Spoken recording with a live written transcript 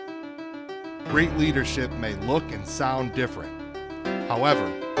Great leadership may look and sound different. However,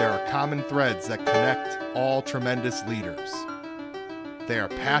 there are common threads that connect all tremendous leaders. They are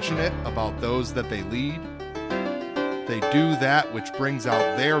passionate about those that they lead. They do that which brings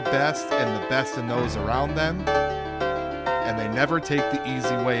out their best and the best in those around them. And they never take the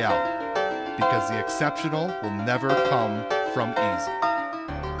easy way out, because the exceptional will never come from easy.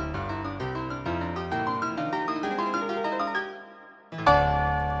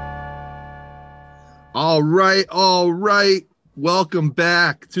 All right. Welcome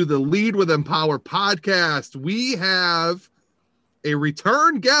back to the Lead with Empower podcast. We have a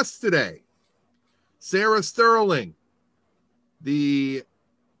return guest today, Sarah Sterling, the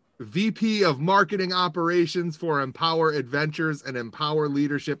VP of Marketing Operations for Empower Adventures and Empower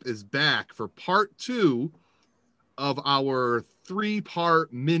Leadership, is back for part 2 of our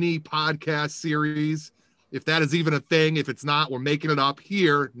 3-part mini podcast series. If that is even a thing, if it's not, we're making it up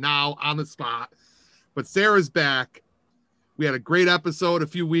here now on the spot. But Sarah's back. We had a great episode a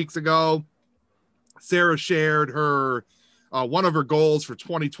few weeks ago. Sarah shared her one of her goals for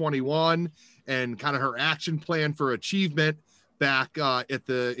 2021 and kind of her action plan for achievement back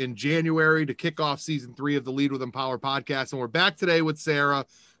in January to kick off season 3 of the Lead with Empower podcast. And we're back today with Sarah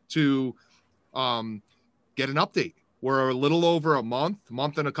to get an update. We're a little over a month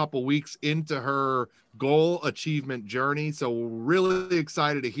and a couple weeks into her goal achievement journey. So we're really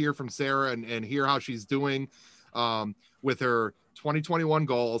excited to hear from Sarah and hear how she's doing with her 2021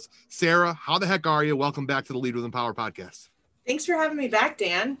 goals. Sarah, how the heck are you? Welcome back to the Lead with Empower podcast. Thanks for having me back,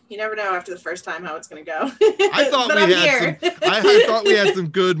 Dan. You never know after the first time how it's going to go. I thought we had some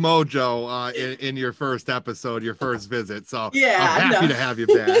good mojo in your first episode, your first visit. So yeah, I'm happy to have you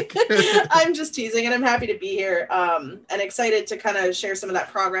back. I'm just teasing, and I'm happy to be here and excited to kind of share some of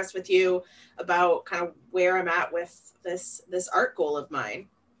that progress with you about kind of where I'm at with this art goal of mine.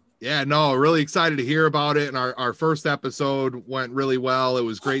 Yeah, no, really excited to hear about it. And our first episode went really well. It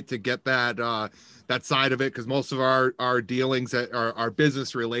was great to get that side of it, because most of our dealings are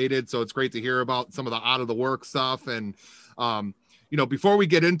business related. So it's great to hear about some of the out of the work stuff. And, before we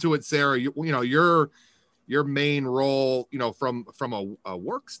get into it, Sarah, your main role, from a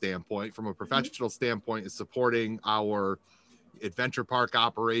work standpoint, from a professional standpoint, is supporting our adventure park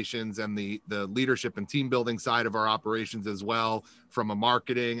operations and the leadership and team building side of our operations as well, from a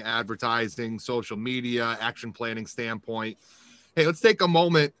marketing, advertising, social media, action planning standpoint. Hey, let's take a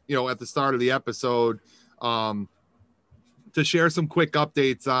moment, at the start of the episode to share some quick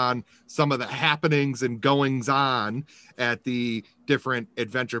updates on some of the happenings and goings on at the different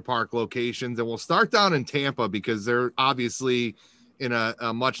adventure park locations. And we'll start down in Tampa, because they're obviously in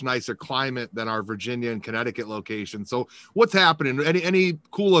a much nicer climate than our Virginia and Connecticut location. So what's happening? Any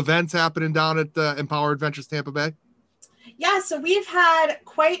cool events happening down at Empower Adventures Tampa Bay? Yeah, so we've had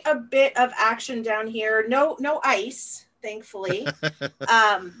quite a bit of action down here. No ice, thankfully.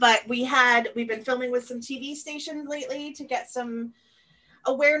 But we've been filming with some TV stations lately to get some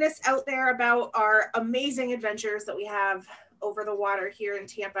awareness out there about our amazing adventures that we have over the water here in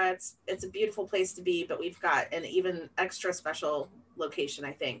Tampa. It's a beautiful place to be, but we've got an even extra special location,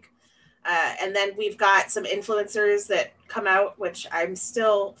 I think. And then we've got some influencers that come out, which I'm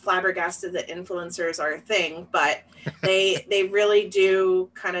still flabbergasted that influencers are a thing, but they really do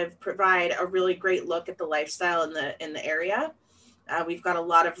kind of provide a really great look at the lifestyle in the area. We've got a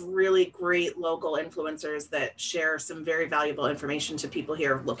lot of really great local influencers that share some very valuable information to people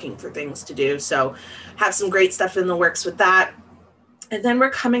here looking for things to do. So have some great stuff in the works with that. And then we're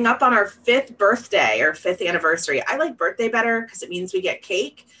coming up on our 5th birthday or 5th anniversary. I like birthday better because it means we get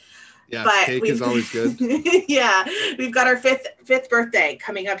cake. Yeah, but cake is always good. Yeah, we've got our fifth birthday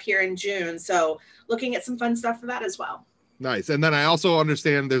coming up here in June. So looking at some fun stuff for that as well. Nice. And then I also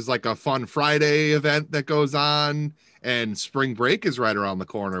understand there's like a Fun Friday event that goes on, and spring break is right around the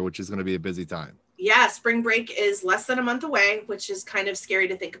corner, which is going to be a busy time. Yeah, spring break is less than a month away, which is kind of scary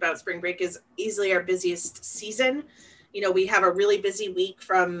to think about. Spring break is easily our busiest season. We have a really busy week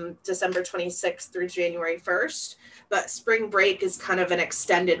from December 26th through January 1st, but spring break is kind of an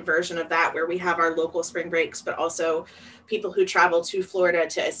extended version of that, where we have our local spring breaks, but also people who travel to Florida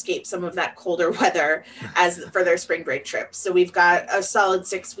to escape some of that colder weather for their spring break trips. So we've got a solid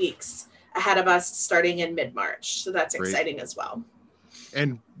 6 weeks ahead of us starting in mid-March. So that's exciting as well.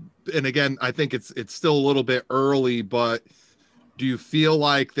 And again, I think it's still a little bit early, but do you feel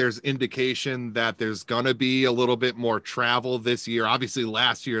like there's indication that there's going to be a little bit more travel this year? Obviously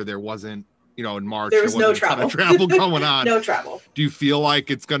last year there wasn't, in March, there was no travel. Travel going on. No travel. Do you feel like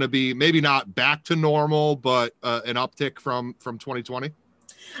it's going to be maybe not back to normal, but an uptick from 2020?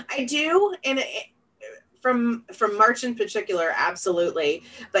 I do. And from March in particular, absolutely.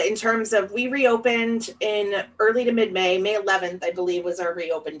 But in terms of, we reopened in early to mid-May. May 11th, I believe, was our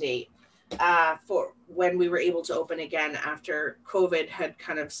reopen date for when we were able to open again after COVID had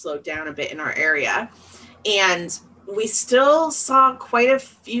kind of slowed down a bit in our area. And we still saw quite a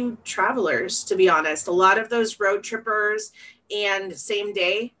few travelers, to be honest. A lot of those road trippers and same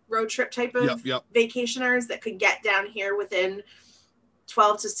day road trip type of vacationers that could get down here within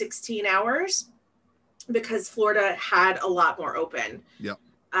 12 to 16 hours because Florida had a lot more open.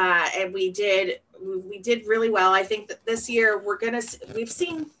 And we did really well. I think that this year we've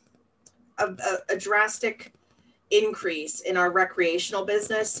seen a drastic increase in our recreational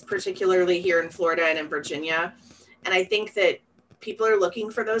business, particularly here in Florida and in Virginia. And I think that people are looking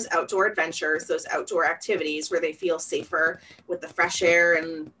for those outdoor adventures, those outdoor activities where they feel safer with the fresh air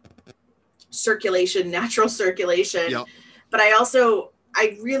and circulation, natural circulation. But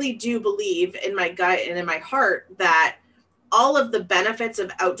I really do believe in my gut and in my heart that all of the benefits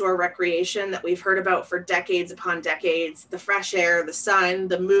of outdoor recreation that we've heard about for decades upon decades, the fresh air, the sun,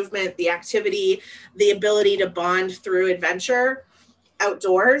 the movement, the activity, the ability to bond through adventure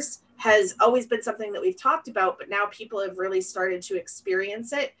outdoors has always been something that we've talked about, but now people have really started to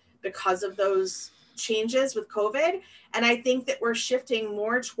experience it because of those changes with COVID. And I think that we're shifting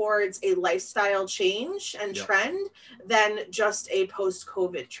more towards a lifestyle change and trend than just a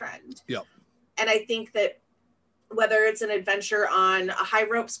post-COVID trend. And I think that whether it's an adventure on a high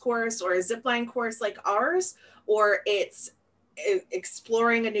ropes course or a zipline course like ours, or it's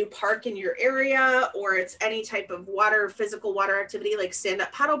exploring a new park in your area, or it's any type of physical water activity like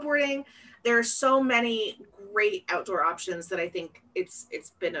stand-up paddleboarding, there are so many great outdoor options that I think it's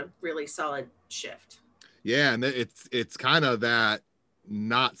been a really solid shift. Yeah, and it's kind of that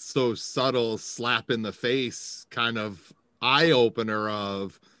not so subtle slap in the face kind of eye opener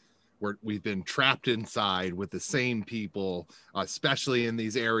of where we've been trapped inside with the same people, especially in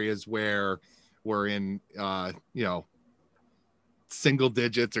these areas where we're in, single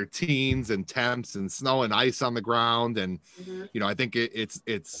digits or teens and temps and snow and ice on the ground. And, I think it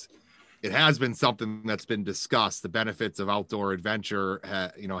has been something that's been discussed. The benefits of outdoor adventure,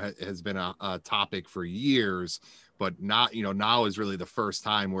 has been a topic for years, but now is really the first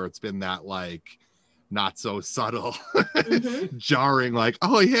time where it's been that like, not so subtle, jarring, like,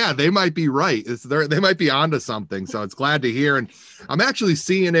 oh yeah, they might be right. They might be onto something. So it's glad to hear. And I'm actually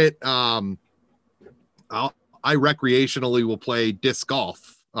seeing it. I recreationally will play disc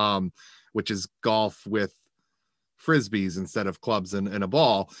golf, which is golf with Frisbees instead of clubs and a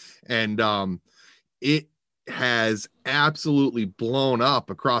ball. And it has absolutely blown up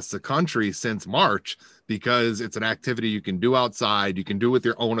across the country since March, because it's an activity you can do outside, you can do with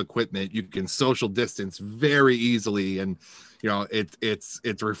your own equipment, you can social distance very easily. And,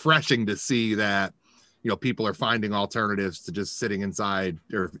 it's refreshing to see that, people are finding alternatives to just sitting inside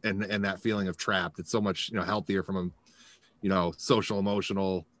and that feeling of trapped. It's so much, healthier from a, social,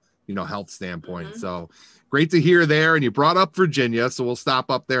 emotional, health standpoint. So great to hear there. And you brought up Virginia, so we'll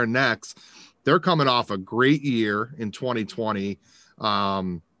stop up there next. They're coming off a great year in 2020.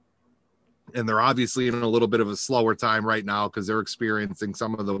 And they're obviously in a little bit of a slower time right now because they're experiencing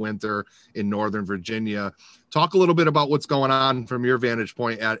some of the winter in Northern Virginia. Talk a little bit about what's going on from your vantage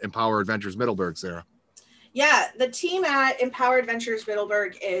point at Empower Adventures Middleburg, Sarah. Yeah, the team at Empower Adventures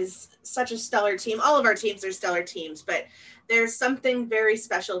Middleburg is such a stellar team. All of our teams are stellar teams, but there's something very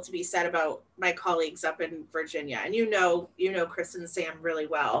special to be said about my colleagues up in Virginia. And you know Chris and Sam really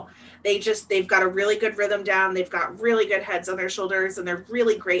well. They've got a really good rhythm down. They've got really good heads on their shoulders, and they're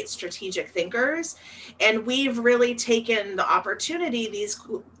really great strategic thinkers. And we've really taken the opportunity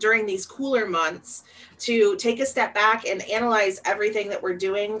during these cooler months to take a step back and analyze everything that we're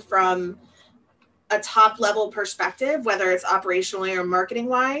doing from a top level perspective, whether it's operationally or marketing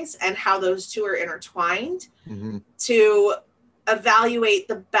wise, and how those two are intertwined to evaluate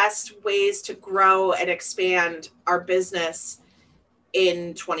the best ways to grow and expand our business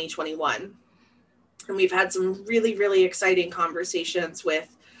in 2021. And we've had some really, really exciting conversations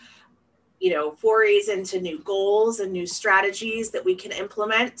with, forays into new goals and new strategies that we can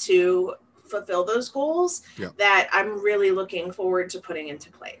implement to fulfill those goals that I'm really looking forward to putting into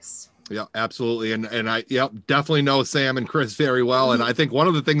place. Yeah, absolutely. And I definitely know Sam and Chris very well. And I think one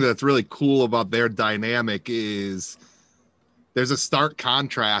of the things that's really cool about their dynamic is there's a stark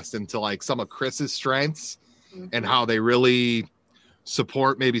contrast into like some of Chris's strengths and how they really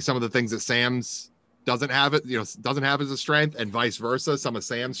support maybe some of the things that Sam's doesn't have as a strength, and vice versa. Some of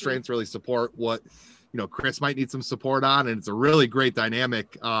Sam's strengths really support what, Chris might need some support on. And it's a really great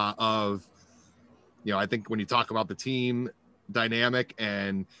dynamic of, I think when you talk about the team dynamic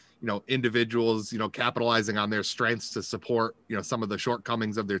and, individuals, capitalizing on their strengths to support, some of the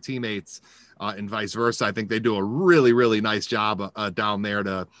shortcomings of their teammates, and vice versa. I think they do a really, really nice job down there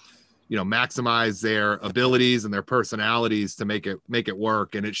to, maximize their abilities and their personalities to make it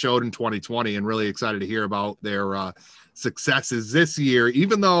work. And it showed in 2020, and really excited to hear about their successes this year,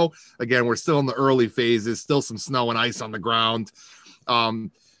 even though, again, we're still in the early phases, still some snow and ice on the ground.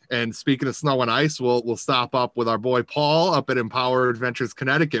 And speaking of snow and ice, we'll stop up with our boy Paul up at Empower Adventures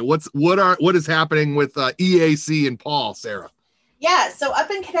Connecticut. What is happening with EAC and Paul, Sarah? Yeah, so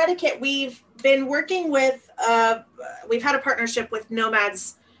up in Connecticut, we've been working with we've had a partnership with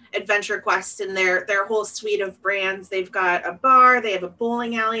Nomads Adventure Quest and their whole suite of brands. They've got a bar, they have a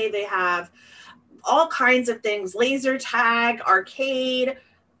bowling alley, they have all kinds of things, laser tag, arcade,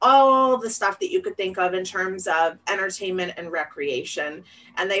 all the stuff that you could think of in terms of entertainment and recreation.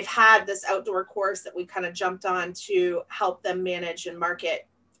 And they've had this outdoor course that we kind of jumped on to help them manage and market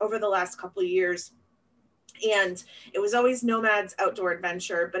over the last couple of years. And it was always Nomads Outdoor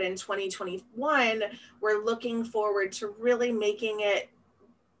Adventure, but in 2021, we're looking forward to really making it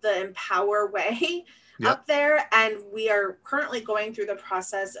the Empower way. Yep. Up there. And we are currently going through the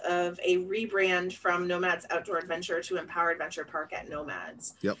process of a rebrand from Nomads Outdoor Adventure to Empower Adventure Park at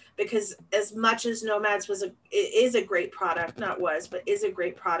Nomads. Yep. Because as much as Nomads is a great product, is a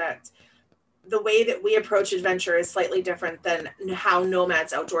great product, the way that we approach adventure is slightly different than how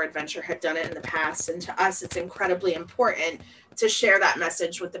Nomads Outdoor Adventure had done it in the past. And to us, it's incredibly important to share that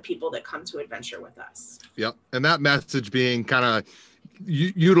message with the people that come to adventure with us. Yep. And that message being kind of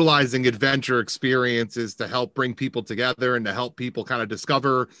utilizing adventure experiences to help bring people together and to help people kind of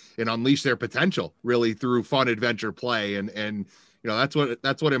discover and unleash their potential really through fun adventure play. And that's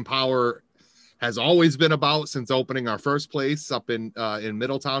what Empower has always been about since opening our first place up in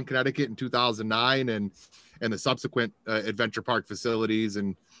Middletown, Connecticut in 2009 and the subsequent adventure park facilities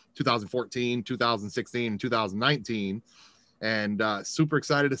in 2014, 2016, and 2019. And super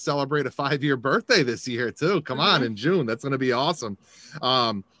excited to celebrate a 5-year birthday this year too. Come on, in June. That's going to be awesome.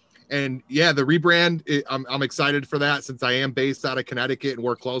 And yeah, the rebrand, I'm excited for that since I am based out of Connecticut and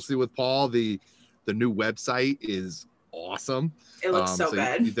work closely with Paul. The new website is awesome. It looks so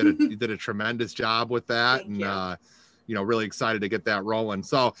good. You did a tremendous job with that. Thank you. Really excited to get that rolling.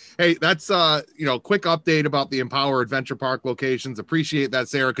 So, hey, that's quick update about the Empower Adventure Park locations. Appreciate that,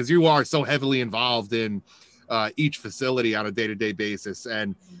 Sarah, because you are so heavily involved in each facility on a day-to-day basis.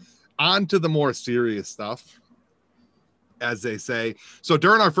 And on to the more serious stuff, as they say. So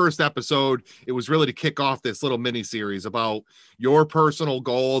during our first episode, it was really to kick off this little mini series about your personal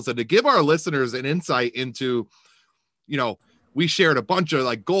goals and to give our listeners an insight into, we shared a bunch of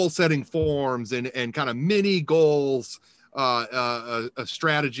like goal setting forms and kind of mini goals, a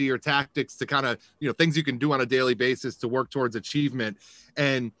strategy or tactics to kind of, things you can do on a daily basis to work towards achievement.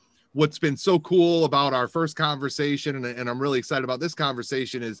 And what's been so cool about our first conversation, and I'm really excited about this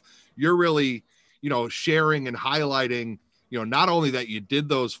conversation, is you're really, sharing and highlighting, not only that you did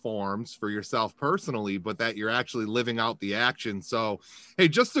those forms for yourself personally, but that you're actually living out the action. So, hey,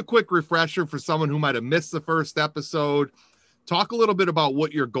 just a quick refresher for someone who might have missed the first episode. Talk a little bit about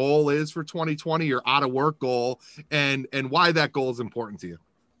what your goal is for 2020, your out of work goal, and why that goal is important to you.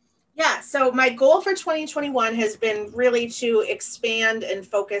 Yeah, so my goal for 2021 has been really to expand and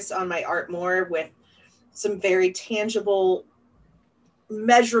focus on my art more with some very tangible,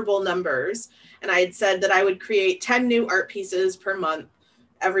 measurable numbers. And I had said that I would create 10 new art pieces per month,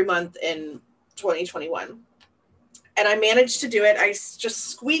 every month in 2021. And I managed to do it. I just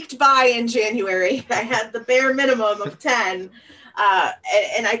squeaked by in January. I had the bare minimum of 10.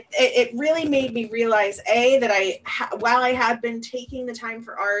 It really made me realize, that while I had been taking the time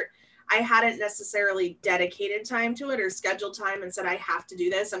for art, I hadn't necessarily dedicated time to it or scheduled time and said, I have to do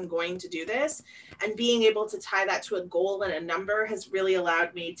this. I'm going to do this. And being able to tie that to a goal and a number has really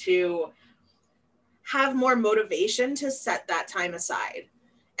allowed me to have more motivation to set that time aside.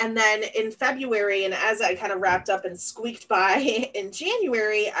 And then in February, and as I kind of wrapped up and squeaked by in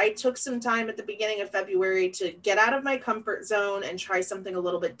January, I took some time at the beginning of February to get out of my comfort zone and try something a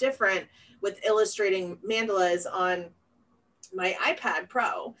little bit different with illustrating mandalas on my iPad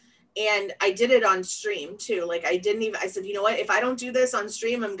Pro. And I did it on stream too. Like I said, you know what, if I don't do this on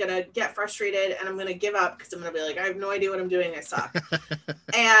stream, I'm going to get frustrated and I'm going to give up because I'm going to be like, I have no idea what I'm doing. I suck.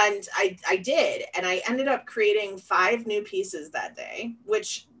 And I did. And I ended up creating 5 new pieces that day,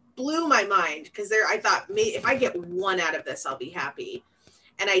 which blew my mind because I thought if I get one out of this, I'll be happy.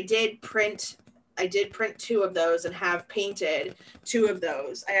 And I did print 2 of those and have painted 2 of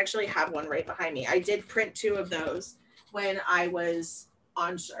those. I actually have one right behind me. I did print 2 of those when I was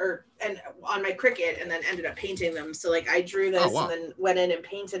and on my Cricut, and then ended up painting them. So like I drew this wow. and then went in and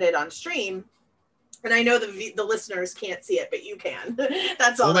painted it on stream. And I know the listeners can't see it, but you can.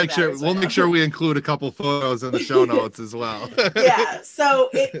 That's all. We'll make sure we include a couple photos in the show notes as well. Yeah. So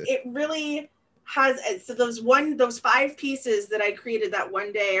it really has. So those 5 pieces that I created that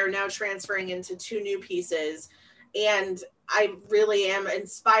one day are now transferring into 2 new pieces, and I really am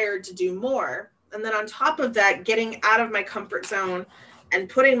inspired to do more. And then on top of that, getting out of my comfort zone and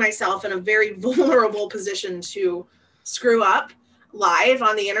putting myself in a very vulnerable position to screw up live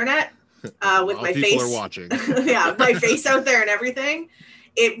on the internet. With my face, people are watching. Yeah, my face out there and everything.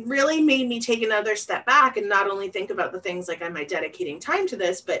 It really made me take another step back and not only think about the things like, am I dedicating time to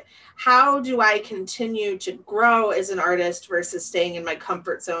this, but how do I continue to grow as an artist versus staying in my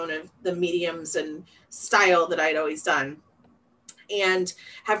comfort zone of the mediums and style that I'd always done. And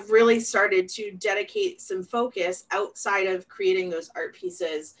have really started to dedicate some focus outside of creating those art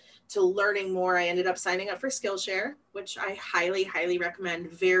pieces to learning more. I ended up signing up for Skillshare, which I highly, highly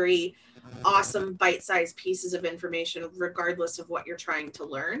recommend. Very awesome bite-sized pieces of information, regardless of what you're trying to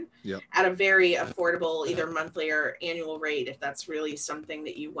learn, at a very affordable, either monthly or annual rate, if that's really something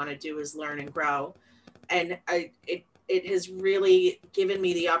that you want to do, is learn and grow. And it has really given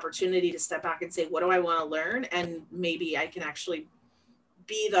me the opportunity to step back and say, what do I want to learn? And maybe I can actually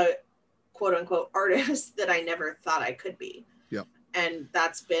be the quote unquote artist that I never thought I could be. Yep. And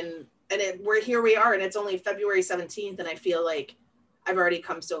that's been, here we are, and it's only February 17th. And I feel like I've already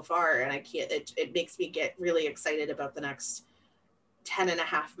come so far, and it makes me get really excited about the next 10 and a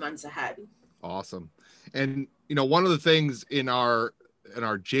half months ahead. Awesome. And, one of the things in our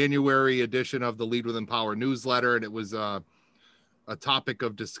January edition of the Lead with Empower newsletter, and it was a topic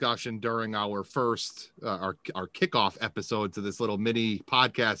of discussion during our first, our kickoff episode to this little mini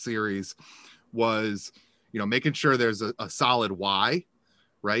podcast series, was, making sure there's a solid why,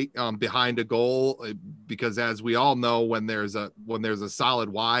 right? Behind a goal, because as we all know, when there's a solid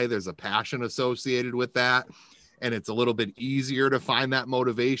why, there's a passion associated with that. And it's a little bit easier to find that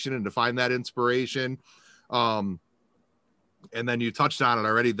motivation and to find that inspiration. And then you touched on it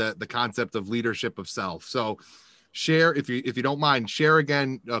already, the concept of leadership of self. So share, if you don't mind, share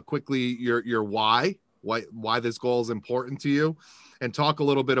again quickly your why this goal is important to you, and talk a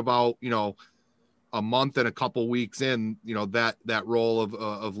little bit about, a month and a couple weeks in, that role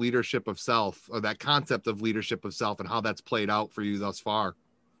of leadership of self, or that concept of leadership of self, and how that's played out for you thus far.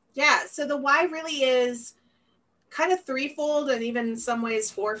 Yeah. So the why really is kind of threefold, and even in some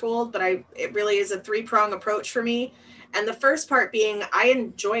ways fourfold, but it really is a 3-prong approach for me. And the first part being, I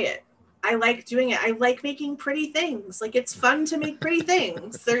enjoy it. I like doing it. I like making pretty things. Like, it's fun to make pretty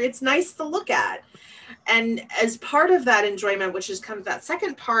things. It's nice to look at. And as part of that enjoyment, which is kind of that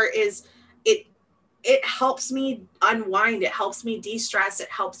second part, is it helps me unwind. It helps me de-stress. It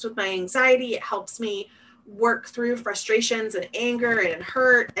helps with my anxiety. It helps me work through frustrations and anger and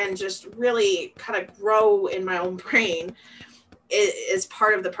hurt, and just really kind of grow in my own brain. It is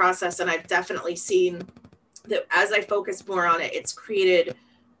part of the process. And I've definitely seen that as I focus more on it, it's created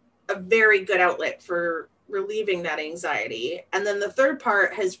a very good outlet for relieving that anxiety. And then the third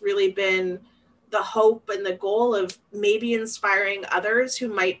part has really been the hope and the goal of maybe inspiring others who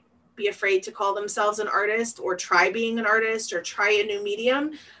might be afraid to call themselves an artist, or try being an artist, or try a new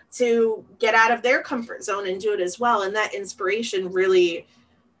medium, to get out of their comfort zone and do it as well. And that inspiration really,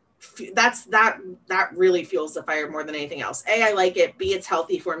 that really fuels the fire more than anything else. A, I like it. B, it's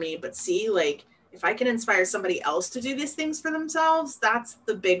healthy for me. But C, like, if I can inspire somebody else to do these things for themselves, that's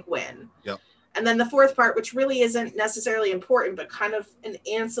the big win. Yep. And then the fourth part, which really isn't necessarily important, but kind of an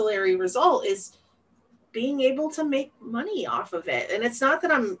ancillary result, is being able to make money off of it. And it's not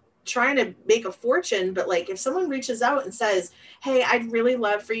that I'm trying to make a fortune, but like, if someone reaches out and says, hey, I'd really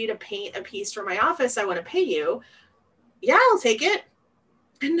love for you to paint a piece for my office, I want to pay you. Yeah, I'll take it.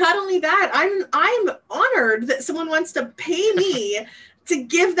 And not only that, I'm honored that someone wants to pay me to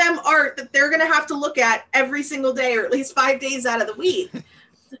give them art that they're going to have to look at every single day, or at least 5 days out of the week.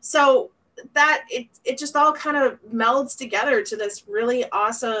 So that it just all kind of melds together to this really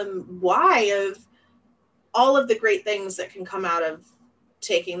awesome why of all of the great things that can come out of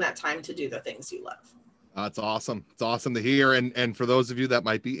taking that time to do the things you love. That's awesome. It's awesome to hear. And for those of you that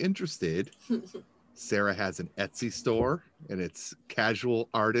might be interested, Sarah has an Etsy store, and it's Casual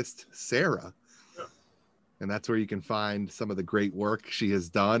Artist Sarah. And that's where you can find some of the great work she has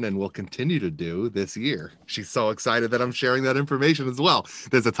done and will continue to do this year. She's so excited that I'm sharing that information as well.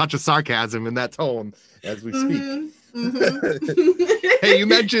 There's a touch of sarcasm in that tone as we speak. Hey, you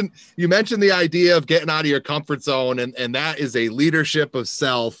mentioned the idea of getting out of your comfort zone, and that is a leadership of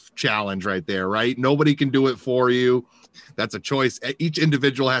self challenge right there, right? Nobody can do it for you. that's a choice each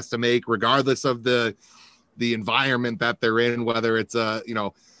individual has to make, regardless of the environment that they're in, whether it's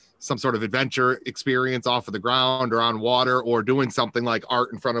some sort of adventure experience off of the ground or on water, or doing something like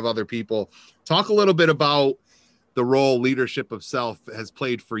art in front of other people. Talk a little bit about the role Leadership of Self has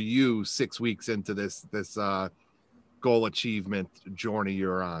played for you 6 weeks into this goal achievement journey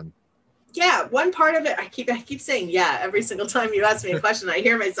you're on. Yeah, one part of it, I keep saying yeah every single time you ask me a question. I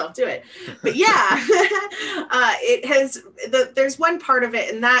hear myself do it, but yeah, there's one part of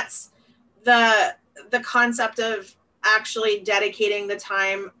it, and that's the concept of actually dedicating the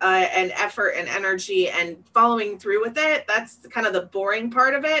time and effort and energy and following through with it. That's kind of the boring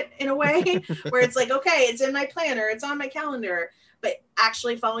part of it, in a way, where it's like, okay, it's in my planner, it's on my calendar, but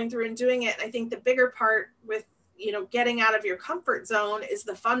actually following through and doing it. And I think the bigger part with getting out of your comfort zone is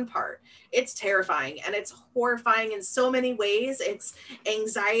the fun part. It's terrifying and it's horrifying in so many ways. It's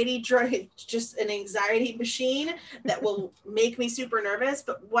anxiety, just an anxiety machine that will make me super nervous.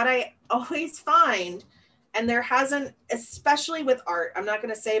 But what I always find, and there hasn't, especially with art, I'm not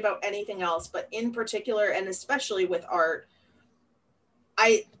going to say about anything else, but in particular, and especially with art,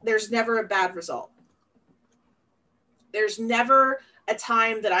 there's never a bad result. There's never a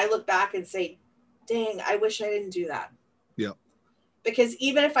time that I look back and say, dang, I wish I didn't do that. Yeah. Because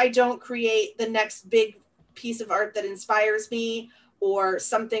even if I don't create the next big piece of art that inspires me, or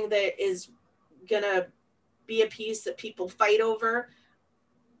something that is going to be a piece that people fight over,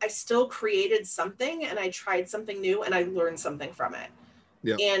 I still created something, and I tried something new, and I learned something from it.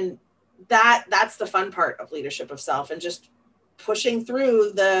 Yeah. And that's the fun part of Leadership of Self, and just pushing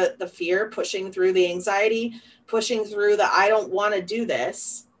through the fear, pushing through the anxiety, pushing through the I don't want to do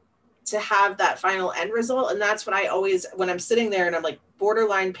this, to have that final end result. And that's what I always, when I'm sitting there and I'm like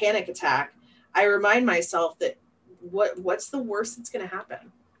borderline panic attack, I remind myself that what's the worst that's going to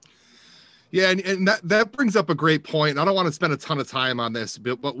happen? Yeah, and that brings up a great point. I don't want to spend a ton of time on this,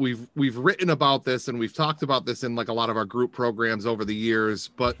 but we've written about this, and we've talked about this in like a lot of our group programs over the years.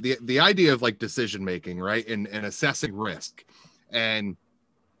 But the idea of like decision making, right, and assessing risk, and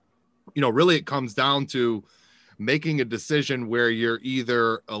really it comes down to making a decision where you're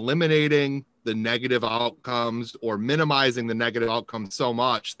either eliminating the negative outcomes or minimizing the negative outcomes so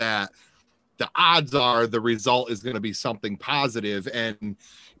much that the odds are the result is going to be something positive. And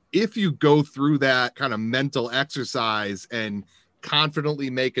if you go through that kind of mental exercise and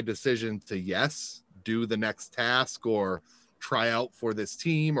confidently make a decision to, yes, do the next task or try out for this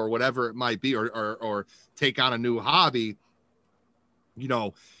team or whatever it might be, or take on a new hobby,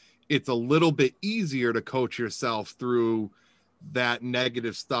 it's a little bit easier to coach yourself through that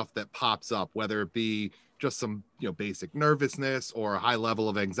negative stuff that pops up, whether it be just some, basic nervousness or a high level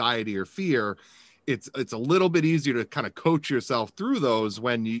of anxiety or fear. It's a little bit easier to kind of coach yourself through those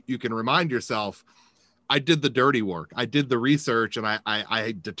when you can remind yourself, I did the dirty work. I did the research, and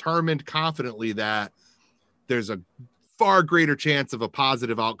I determined confidently that there's a far greater chance of a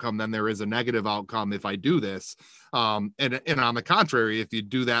positive outcome than there is a negative outcome if I do this. And on the contrary, if you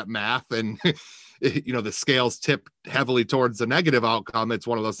do that math and, the scales tip heavily towards the negative outcome, it's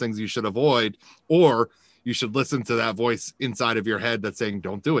one of those things you should avoid, or you should listen to that voice inside of your head that's saying,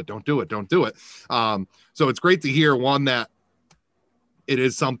 don't do it, don't do it, don't do it. So it's great to hear, one, that it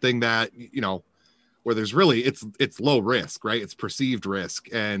is something that, where there's really, it's low risk, right? It's perceived risk.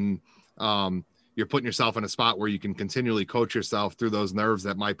 And, you're putting yourself in a spot where you can continually coach yourself through those nerves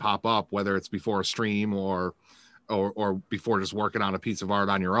that might pop up, whether it's before a stream or before just working on a piece of art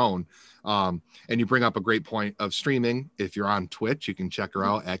on your own. And you bring up a great point of streaming. If you're on Twitch, you can check her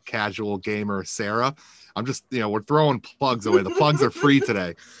out at Casual Gamer Sarah. I'm just, we're throwing plugs away. The plugs are free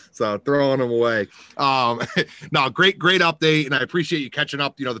today, so throwing them away. No, great update. And I appreciate you catching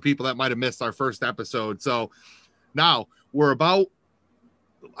up, the people that might've missed our first episode. So now we're about,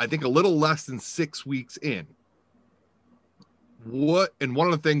 I think, a little less than 6 weeks in. And one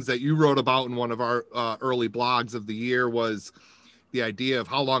of the things that you wrote about in one of our early blogs of the year was the idea of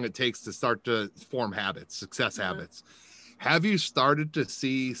how long it takes to start to form habits, success habits. Have you started to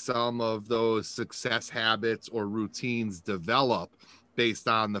see some of those success habits or routines develop based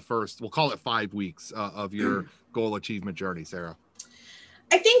on the first, we'll call it 5 weeks of your goal achievement journey, Sarah?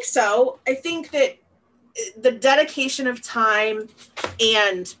 I think so. I think that the dedication of time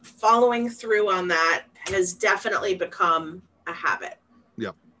and following through on that has definitely become a habit.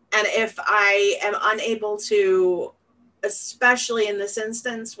 Yeah. And if I am unable to, especially in this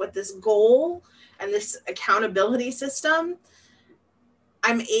instance with this goal and this accountability system,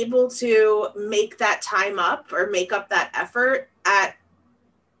 I'm able to make that time up or make up that effort at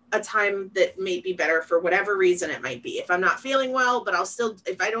a time that may be better for whatever reason it might be. If I'm not feeling well, but I'll still,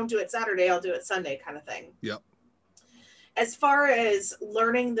 if I don't do it Saturday, I'll do it Sunday, kind of thing. Yep. as far as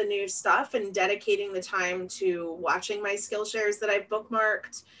learning the new stuff and dedicating the time to watching my Skillshares that I've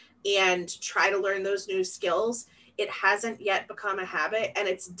bookmarked and try to learn those new skills, it hasn't yet become a habit. And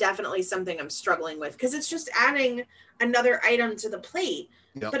it's definitely something I'm struggling with because it's just adding another item to the plate.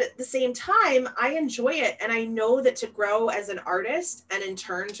 Yep. But at the same time, I enjoy it. And I know that to grow as an artist and in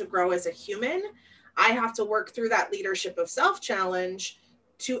turn to grow as a human, I have to work through that leadership of self challenge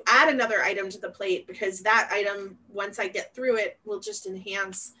to add another item to the plate, because that item, once I get through it, will just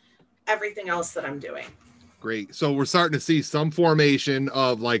enhance everything else that I'm doing. Great. So we're starting to see some formation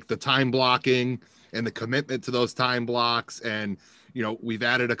of like the time blocking and the commitment to those time blocks. And, you know, we've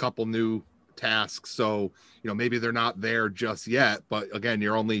added a couple new tasks. So, you know, maybe they're not there just yet, but again,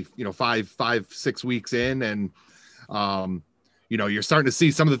 you're only, you know, 6 weeks in, and, you know, you're starting to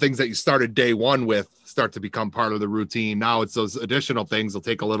see some of the things that you started day one with start to become part of the routine. Now it's those additional things will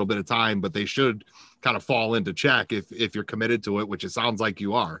take a little bit of time, but they should kind of fall into check if you're committed to it, which it sounds like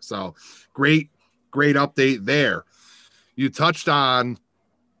you are. So great update there. You touched on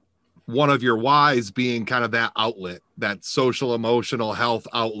one of your whys being kind of that outlet, that social emotional health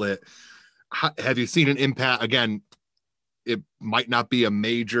outlet. Have you seen an impact? Again, it might not be a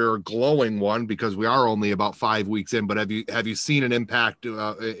major glowing one because we are only about 5 weeks in, but have you seen an impact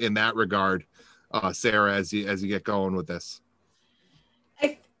in that regard, Sarah, as you get going with this?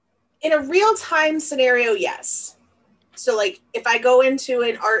 In a real-time scenario, yes. So like if I go into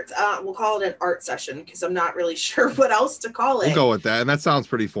an art, we'll call it an art session because I'm not really sure what else to call it. We'll go with that. And that sounds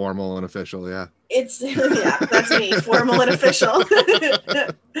pretty formal and official. Yeah. It's yeah, that's me, formal and official.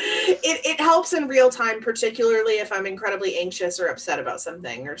 It helps in real time, particularly if I'm incredibly anxious or upset about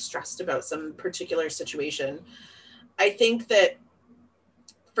something or stressed about some particular situation. I think that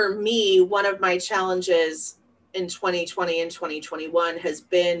for me, one of my challenges in 2020 and 2021 has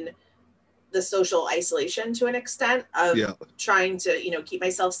been the social isolation to an extent of trying to, you know, keep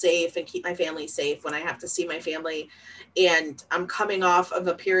myself safe and keep my family safe when I have to see my family. And I'm coming off of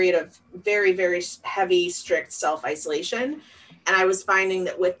a period of very, very heavy, strict self-isolation. And I was finding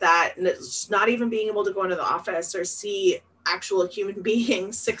that with that, and it's not even being able to go into the office or see actual human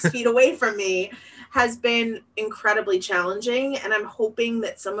beings 6 feet away from me has been incredibly challenging. And I'm hoping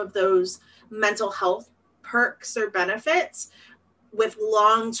that some of those mental health perks or benefits with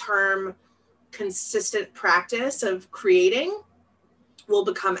long-term consistent practice of creating will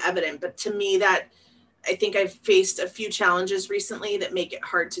become evident. But to me, that I think I've faced a few challenges recently that make it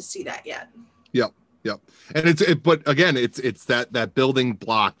hard to see that yet. Yep. And but again, it's that building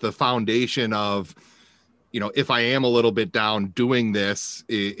block, the foundation of, you know, if I am a little bit down, doing this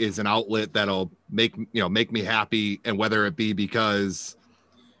is an outlet that'll make me happy. And whether it be because,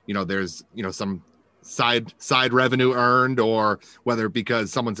 you know, there's, you know, some side revenue earned, or whether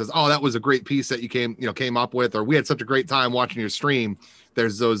because someone says, oh, that was a great piece that you came up with, or we had such a great time watching your stream.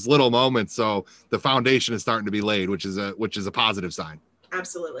 There's those little moments. So the foundation is starting to be laid, which is a positive sign.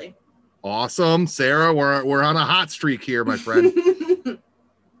 Absolutely. Awesome. Sarah, we're on a hot streak here, my friend.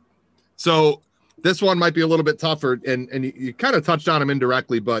 So this one might be a little bit tougher, and you kind of touched on them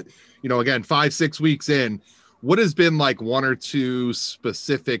indirectly, but, you know, again, 5-6 weeks in, what has been like one or two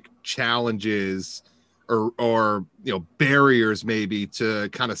specific challenges or you know, barriers maybe to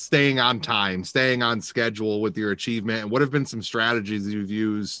kind of staying on time, staying on schedule with your achievement? And what have been some strategies you've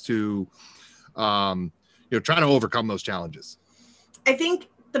used to, you know, try to overcome those challenges? I think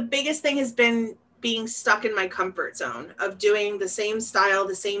the biggest thing has been being stuck in my comfort zone of doing the same style,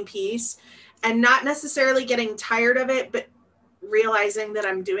 the same piece, and not necessarily getting tired of it, but realizing that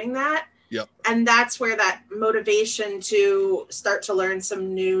I'm doing that. Yep. And that's where that motivation to start to learn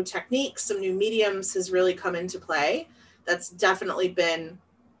some new techniques, some new mediums has really come into play. That's definitely been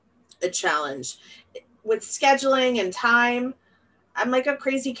a challenge. With scheduling and time, I'm like a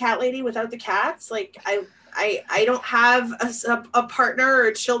crazy cat lady without the cats. Like I don't have a partner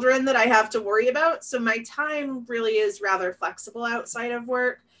or children that I have to worry about. So my time really is rather flexible outside of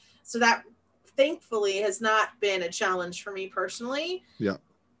work. So that thankfully has not been a challenge for me personally. Yeah.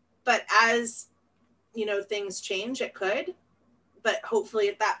 But as, you know, things change, it could. But hopefully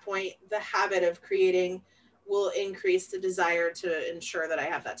at that point, the habit of creating will increase the desire to ensure that I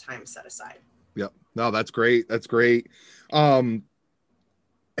have that time set aside. Yep. No, that's great. That's great. Have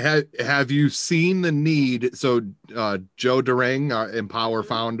you seen the need? So Joe Doering, our Empower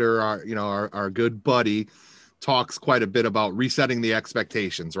founder, our good buddy, talks quite a bit about resetting the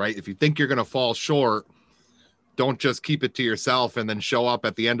expectations, right? If you think you're going to fall short, don't just keep it to yourself and then show up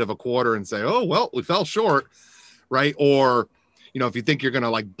at the end of a quarter and say, oh, well, we fell short, right? Or, you know, if you think you're going to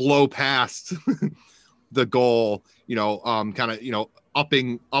like blow past the goal, kind of,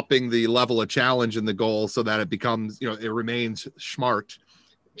 upping the level of challenge in the goal so that it becomes, it remains smart,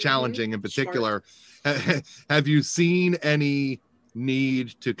 challenging in particular. Smart. Have you seen any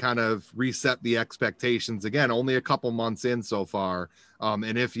need to kind of reset the expectations again? Only a couple months in so far.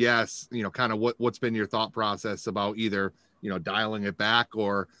 And if yes, kind of what's been your thought process about either, dialing it back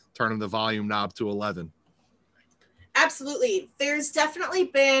or turning the volume knob to 11? Absolutely. There's definitely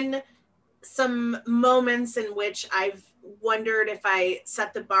been some moments in which I've wondered if I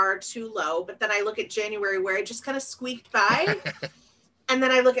set the bar too low, but then I look at January where I just kind of squeaked by. And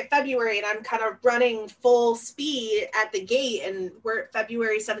then I look at February and I'm kind of running full speed at the gate, and we're at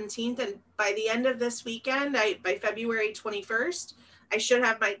February 17th. And by the end of this weekend, by February 21st, I should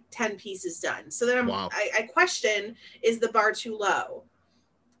have my 10 pieces done. So then I question, is the bar too low?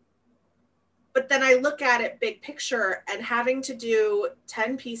 But then I look at it big picture, and having to do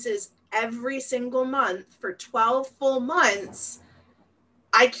 10 pieces every single month for 12 full months,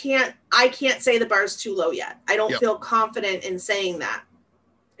 I can't say the bar's too low yet. I don't feel confident in saying that.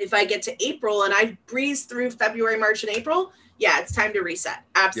 If I get to April and I breeze through February, March, and April, yeah, it's time to reset.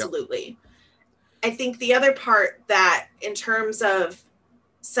 Absolutely. Yep. I think the other part that in terms of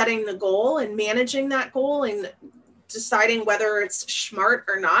setting the goal and managing that goal and deciding whether it's smart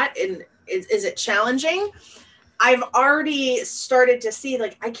or not, and is it challenging? I've already started to see,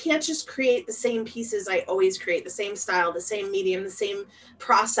 like, I can't just create the same pieces I always create, the same style, the same medium, the same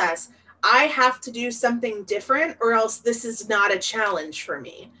process. I have to do something different, or else this is not a challenge for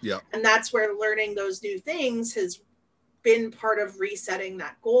me. Yeah. And that's where learning those new things has been part of resetting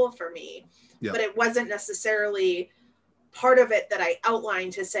that goal for me. Yeah. But it wasn't necessarily part of it that I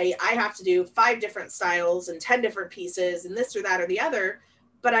outlined to say, I have to do 5 different styles and 10 different pieces and this or that or the other.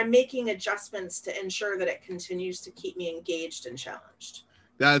 But I'm making adjustments to ensure that it continues to keep me engaged and challenged.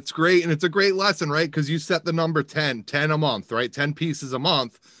 That's great. And it's a great lesson, right? Because you set the number 10 a month, right? 10 pieces a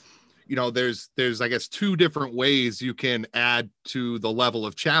month. There's, I guess, 2 different ways you can add to the level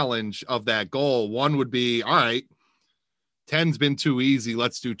of challenge of that goal. One would be, all right, 10's been too easy.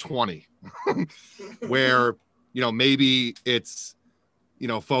 Let's do 20. Where, maybe it's,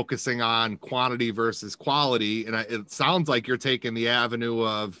 focusing on quantity versus quality. And it sounds like you're taking the avenue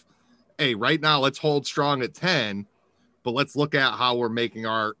of, hey, right now, let's hold strong at 10, but let's look at how we're making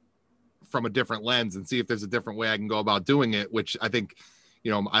art from a different lens and see if there's a different way I can go about doing it, which I think,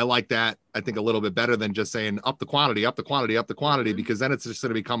 I like that. I think a little bit better than just saying up the quantity, mm-hmm. because then it's just going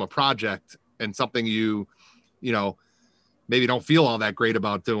to become a project and something you maybe don't feel all that great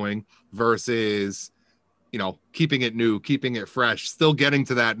about doing versus, keeping it new, keeping it fresh, still getting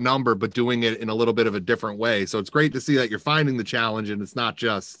to that number, but doing it in a little bit of a different way. So it's great to see that you're finding the challenge, and it's not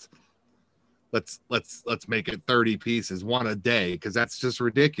just let's make it 30 pieces, one a day, because that's just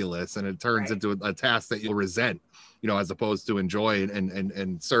ridiculous. And it turns into a task that you'll resent, as opposed to enjoy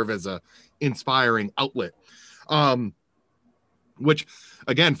and serve as a inspiring outlet. Which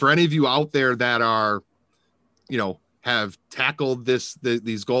again, for any of you out there that are, have tackled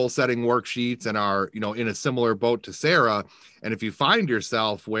these goal setting worksheets and are, in a similar boat to Sarah. And if you find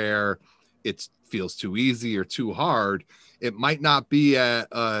yourself where it feels too easy or too hard, it might not be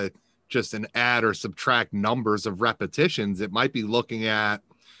just an add or subtract numbers of repetitions. It might be looking at,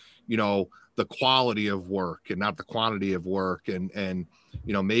 the quality of work and not the quantity of work. And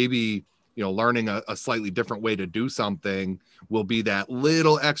maybe, learning a slightly different way to do something will be that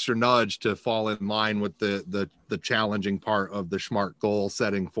little extra nudge to fall in line with the challenging part of the SMART goal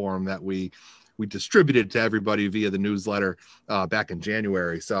setting form that we distributed to everybody via the newsletter back in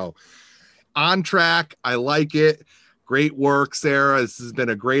January. So on track. I like it. Great work, Sarah. This has been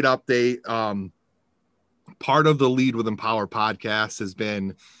a great update. Part of the Lead with Empower podcast has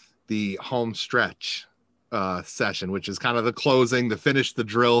been the home stretch session, which is kind of the closing, the finish the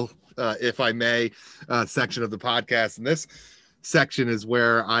drill, if I may, section of the podcast. And this section is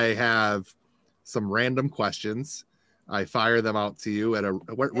where I have some random questions. I fire them out to you at a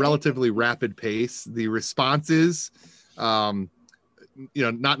relatively rapid pace. The responses, not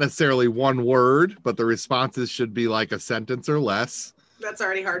necessarily one word, but the responses should be like a sentence or less. That's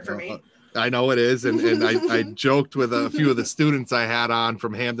already hard for me. I know it is. And I joked with a few of the students I had on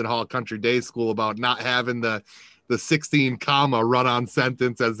from Hampden Hall Country Day School about not having the 16 comma run-on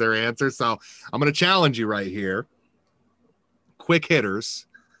sentence as their answer. So I'm going to challenge you right here. Quick hitters,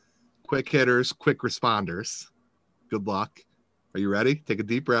 quick responders. Good luck. Are you ready? Take a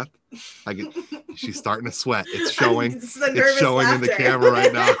deep breath. She's starting to sweat. It's showing. It's showing laughter in the camera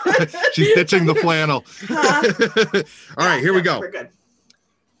right now. She's ditching the flannel. All right, here we go. We're good.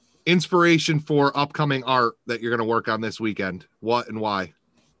 Inspiration for upcoming art that you're going to work on this weekend. What and why?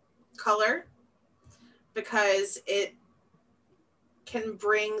 Color, because it can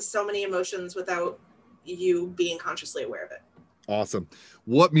bring so many emotions without you being consciously aware of it. Awesome.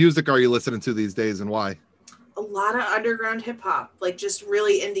 What music are you listening to these days and why? A lot of underground hip hop, like just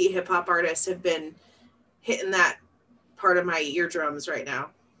really indie hip hop artists have been hitting that part of my eardrums right now.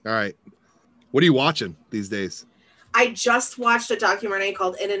 All right. What are you watching these days? I just watched a documentary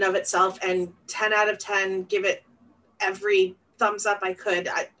called In and of Itself, and 10 out of 10, give it every thumbs up I could.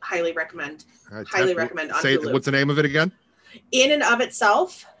 I highly recommend. Right, highly recommend on Hulu. What's the name of it again? In and of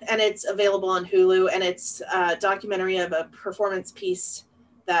Itself, and it's available on Hulu, and it's a documentary of a performance piece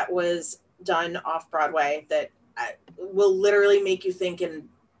that was done off Broadway that will literally make you think in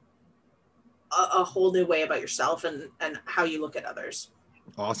a whole new way about yourself and how you look at others.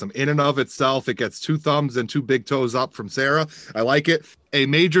 Awesome. In and of Itself, it gets 2 thumbs and 2 big toes up from Sarah. I like it. A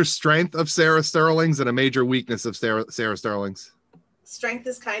major strength of Sarah Sterling's and a major weakness of Sarah Sterling's. Strength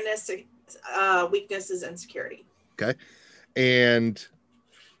is kindness, weakness is insecurity. Okay. And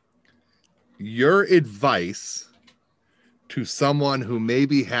your advice to someone who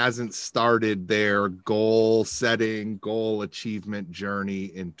maybe hasn't started their goal setting, goal achievement journey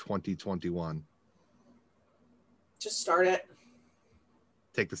in 2021? Just start it.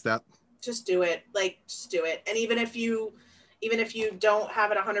 Take the step. Just do it. Just do it. And even if you don't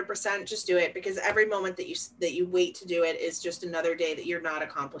have it 100%, just do it, because every moment that you wait to do it is just another day that you're not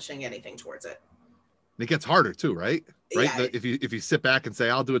accomplishing anything towards it. It gets harder too, right? Right. Yeah. If you sit back and say,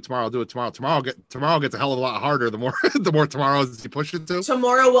 I'll do it tomorrow, tomorrow gets a hell of a lot harder the more tomorrows you push it to.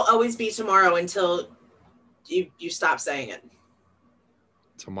 Tomorrow will always be tomorrow until you stop saying it.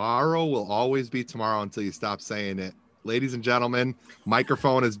 Tomorrow will always be tomorrow until you stop saying it. Ladies and gentlemen,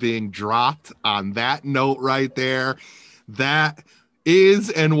 microphone is being dropped on that note right there. That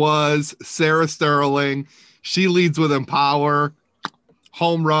is and was Sarah Sterling. She leads with Empower.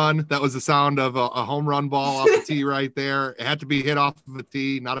 Home run. That was the sound of a home run ball off the tee right there. It had to be hit off of a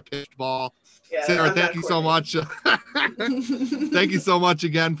tee, not a pitched ball. Yeah, Sarah, thank you so much. Thank you so much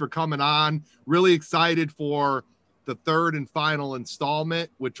again for coming on. Really excited for the 3rd and final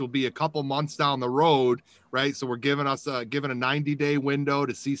installment, which will be a couple months down the road, right? So we're given a 90-day window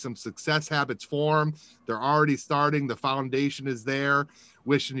to see some success habits form. They're already starting. The foundation is there.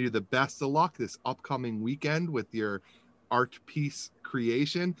 Wishing you the best of luck this upcoming weekend with your art piece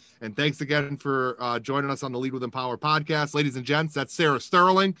creation. And thanks again for joining us on the Lead with Empower podcast. Ladies and gents, that's Sarah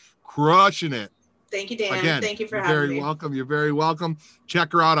Sterling, crushing it. Thank you, Dan. Again, thank you for having me. You're very welcome.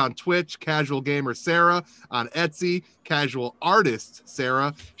 Check her out on Twitch, Casual Gamer Sarah, on Etsy, Casual Artist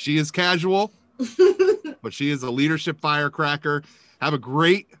Sarah. She is casual, but she is a leadership firecracker. Have a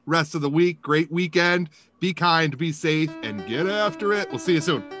great rest of the week, great weekend. Be kind, be safe, and get after it. We'll see you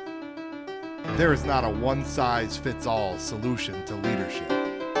soon. There is not a one-size-fits-all solution to leadership.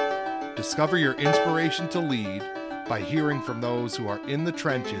 Discover your inspiration to lead by hearing from those who are in the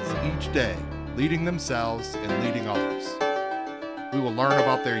trenches each day, leading themselves and leading others. We will learn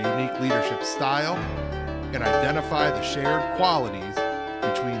about their unique leadership style and identify the shared qualities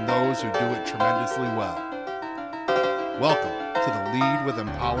between those who do it tremendously well. Welcome to the Lead with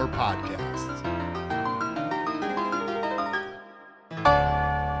Empower podcast.